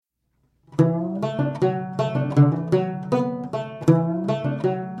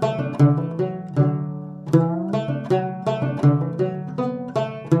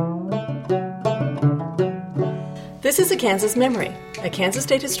This is A Kansas Memory, a Kansas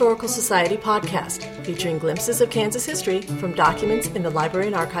State Historical Society podcast featuring glimpses of Kansas history from documents in the Library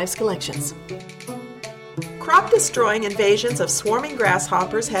and Archives collections. Crop-destroying invasions of swarming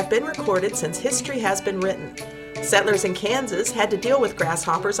grasshoppers have been recorded since history has been written. Settlers in Kansas had to deal with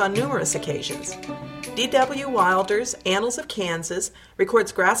grasshoppers on numerous occasions. D.W. Wilder's Annals of Kansas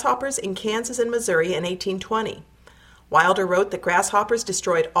records grasshoppers in Kansas and Missouri in 1820. Wilder wrote that grasshoppers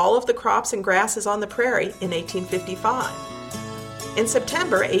destroyed all of the crops and grasses on the prairie in 1855. In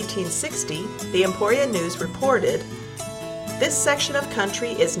September 1860, the Emporia News reported, "This section of country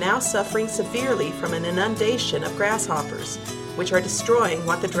is now suffering severely from an inundation of grasshoppers, which are destroying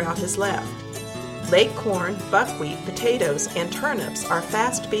what the drought has left. Late corn, buckwheat, potatoes, and turnips are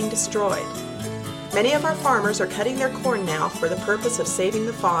fast being destroyed. Many of our farmers are cutting their corn now for the purpose of saving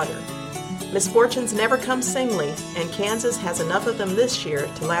the fodder. Misfortunes never come singly, and Kansas has enough of them this year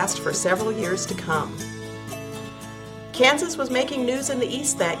to last for several years to come." Kansas was making news in the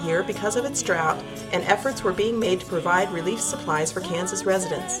East that year because of its drought, and efforts were being made to provide relief supplies for Kansas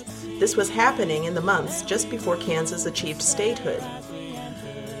residents. This was happening in the months just before Kansas achieved statehood.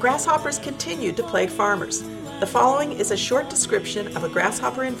 Grasshoppers continued to plague farmers. The following is a short description of a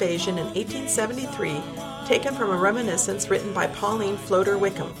grasshopper invasion in 1873, taken from a reminiscence written by Pauline Floater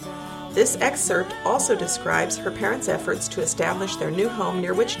Wickham. This excerpt also describes her parents' efforts to establish their new home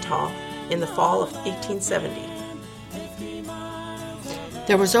near Wichita in the fall of 1870.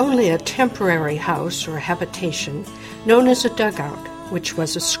 There was only a temporary house or habitation known as a dugout, which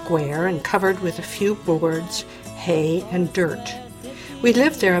was a square and covered with a few boards, hay, and dirt. We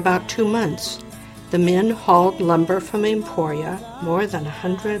lived there about 2 months. The men hauled lumber from Emporia, more than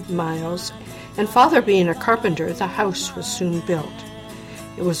 100 miles, and Father being a carpenter, the house was soon built.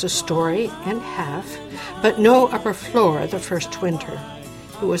 It was a story and half, but no upper floor the first winter.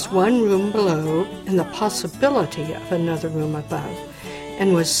 It was one room below and the possibility of another room above,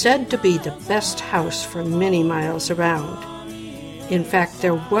 and was said to be the best house for many miles around. In fact,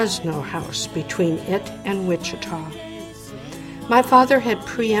 there was no house between it and Wichita. My father had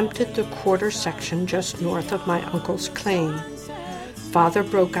preempted the quarter section just north of my uncle's claim. Father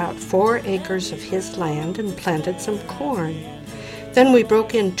broke out 4 acres of his land and planted some corn. Then we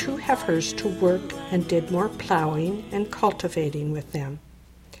broke in 2 heifers to work and did more plowing and cultivating with them.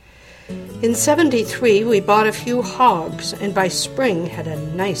 In 73, we bought a few hogs, and by spring had a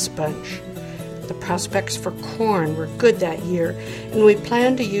nice bunch. The prospects for corn were good that year, and we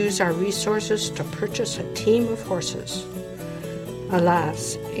planned to use our resources to purchase a team of horses.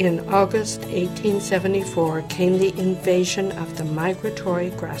 Alas, in August 1874 came the invasion of the migratory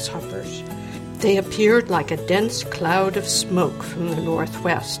grasshoppers. They appeared like a dense cloud of smoke from the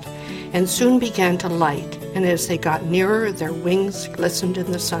northwest, and soon began to light, and as they got nearer, their wings glistened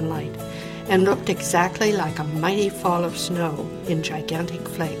in the sunlight, and looked exactly like a mighty fall of snow in gigantic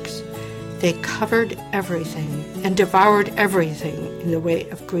flakes. They covered everything, and devoured everything in the way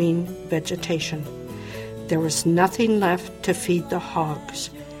of green vegetation. There was nothing left to feed the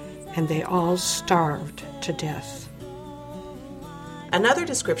hogs, and they all starved to death. Another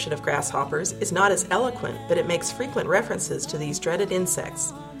description of grasshoppers is not as eloquent, but it makes frequent references to these dreaded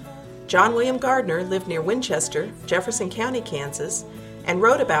insects. John William Gardner lived near Winchester, Jefferson County, Kansas, and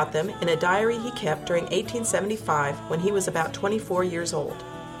wrote about them in a diary he kept during 1875 when he was about 24 years old.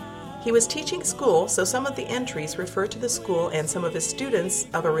 He was teaching school, so some of the entries refer to the school and some of his students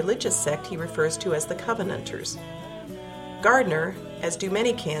of a religious sect he refers to as the Covenanters. Gardner, as do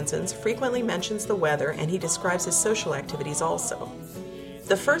many Kansans, frequently mentions the weather, and he describes his social activities also.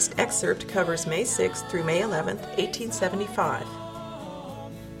 The first excerpt covers May 6th through May 11th, 1875.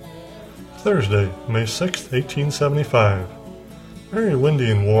 Thursday, May 6th, 1875. Very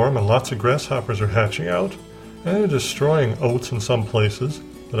windy and warm, and lots of grasshoppers are hatching out, and they're destroying oats in some places,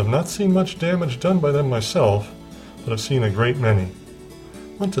 but I've not seen much damage done by them myself, but I've seen a great many.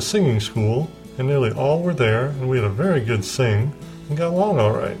 Went to singing school, and nearly all were there, and we had a very good sing, and got along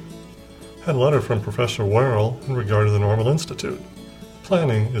all right. Had a letter from Professor Werrell in regard to the Normal Institute.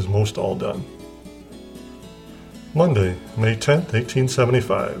 Planning is most all done. Monday, May 10th,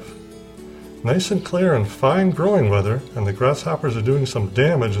 1875. Nice and clear and fine growing weather, and the grasshoppers are doing some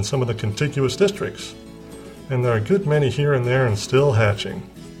damage in some of the contiguous districts. And there are a good many here and there and still hatching.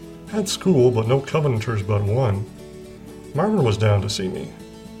 Had school, but no Covenanters but one. Marvin was down to see me.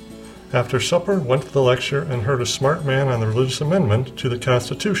 After supper, went to the lecture and heard a smart man on the religious amendment to the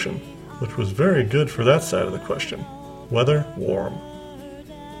Constitution, which was very good for that side of the question. Weather warm.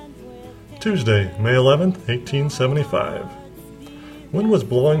 Tuesday, May 11th, 1875. Wind was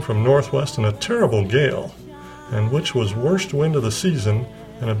blowing from northwest in a terrible gale, and which was worst wind of the season,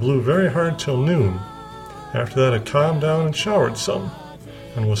 and it blew very hard till noon. After that, it calmed down and showered some,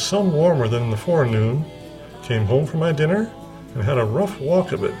 and was some warmer than in the forenoon. Came home for my dinner, and had a rough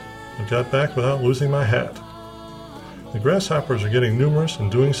walk of it, and got back without losing my hat. The grasshoppers are getting numerous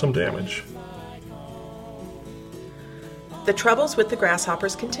and doing some damage. The troubles with the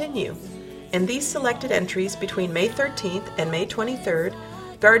grasshoppers continue. In these selected entries between May 13th and May 23rd,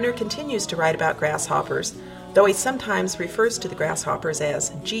 Gardner continues to write about grasshoppers, though he sometimes refers to the grasshoppers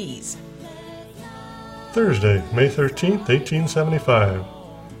as G's. Thursday, May 13th, 1875.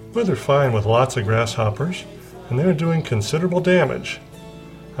 Weather fine with lots of grasshoppers, and they're doing considerable damage.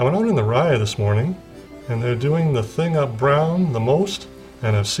 I went out in the rye this morning, and they're doing the thing up brown the most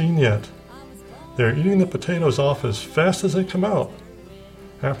and I've seen yet. They're eating the potatoes off as fast as they come out.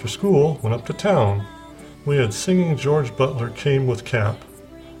 After school, went up to town. We had singing George Butler came with cap.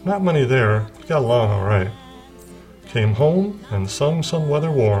 Not many there, but got along all right. Came home and sung some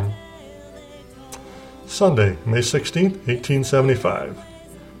weather warm. Sunday, May 16th, 1875.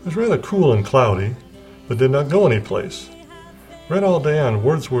 It was rather cool and cloudy, but did not go anyplace. Read all day on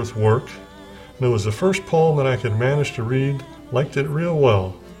Wordsworth's work, and it was the first poem that I could manage to read. Liked it real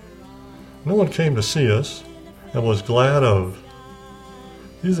well. No one came to see us, and was glad of.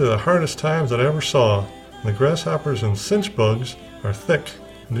 These are the hardest times that I ever saw, and the grasshoppers and cinch bugs are thick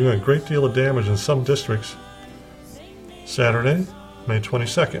and doing a great deal of damage in some districts. Saturday, May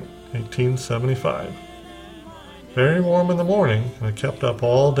 22nd, 1875. Very warm in the morning, and it kept up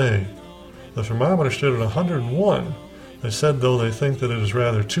all day. The thermometer stood at 101. They said, though, they think that it is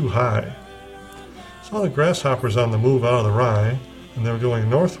rather too high. Saw the grasshoppers on the move out of the rye, and they were going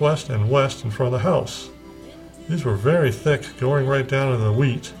northwest and west in front of the house. These were very thick, going right down into the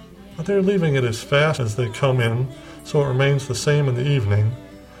wheat, but they're leaving it as fast as they come in, so it remains the same in the evening.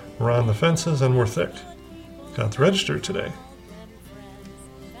 We're on the fences and we're thick. Got the register today.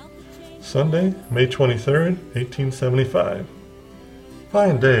 Sunday, May 23rd, 1875.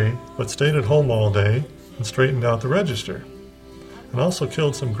 Fine day, but stayed at home all day and straightened out the register, and also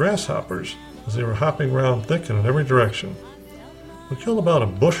killed some grasshoppers as they were hopping around thick and in every direction. We killed about a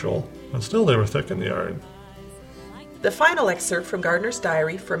bushel, and still they were thick in the yard. The final excerpt from Gardner's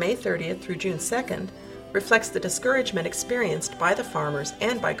diary for May 30th through June 2nd reflects the discouragement experienced by the farmers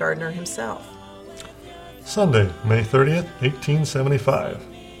and by Gardner himself. Sunday, May 30th, 1875.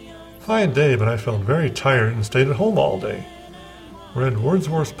 Fine day, but I felt very tired and stayed at home all day. Read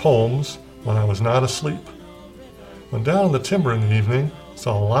Wordsworth's poems when I was not asleep. Went down in the timber in the evening,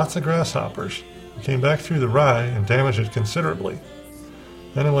 saw lots of grasshoppers, and came back through the rye and damaged it considerably.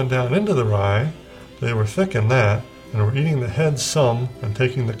 Then I went down into the rye. They were thick in that, and were eating the heads some and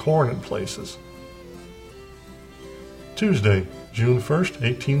taking the corn in places. Tuesday, June 1st,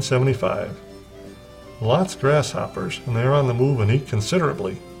 1875. Lots of grasshoppers, and they are on the move and eat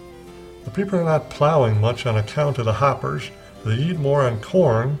considerably. The people are not plowing much on account of the hoppers. They eat more on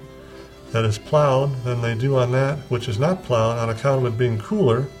corn that is plowed than they do on that which is not plowed on account of it being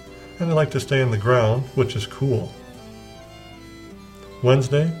cooler, and they like to stay in the ground, which is cool.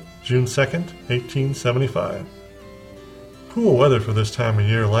 Wednesday, June 2nd, 1875. Cool weather for this time of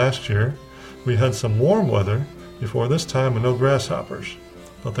year last year. We had some warm weather before this time and no grasshoppers,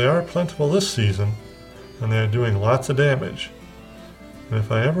 but they are plentiful this season, and they are doing lots of damage. And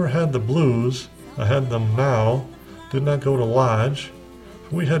if I ever had the blues, I had them now. Did not go to lodge.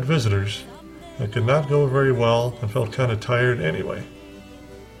 We had visitors. I could not go very well and felt kind of tired anyway.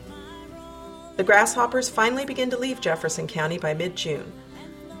 The grasshoppers finally begin to leave Jefferson County by mid-June.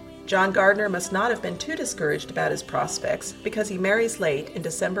 John Gardner must not have been too discouraged about his prospects because he marries late in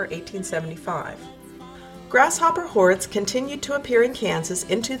December 1875. Grasshopper hordes continued to appear in Kansas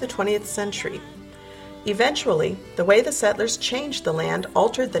into the 20th century. Eventually, the way the settlers changed the land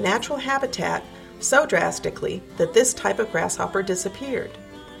altered the natural habitat so drastically that this type of grasshopper disappeared.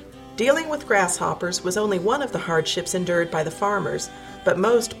 Dealing with grasshoppers was only one of the hardships endured by the farmers, but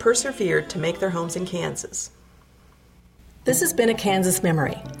most persevered to make their homes in Kansas. This has been A Kansas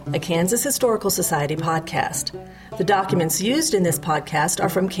Memory, a Kansas Historical Society podcast. The documents used in this podcast are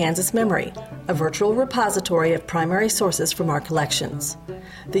from Kansas Memory, a virtual repository of primary sources from our collections.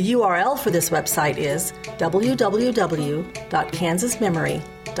 The URL for this website is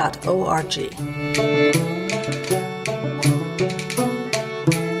www.kansasmemory.org.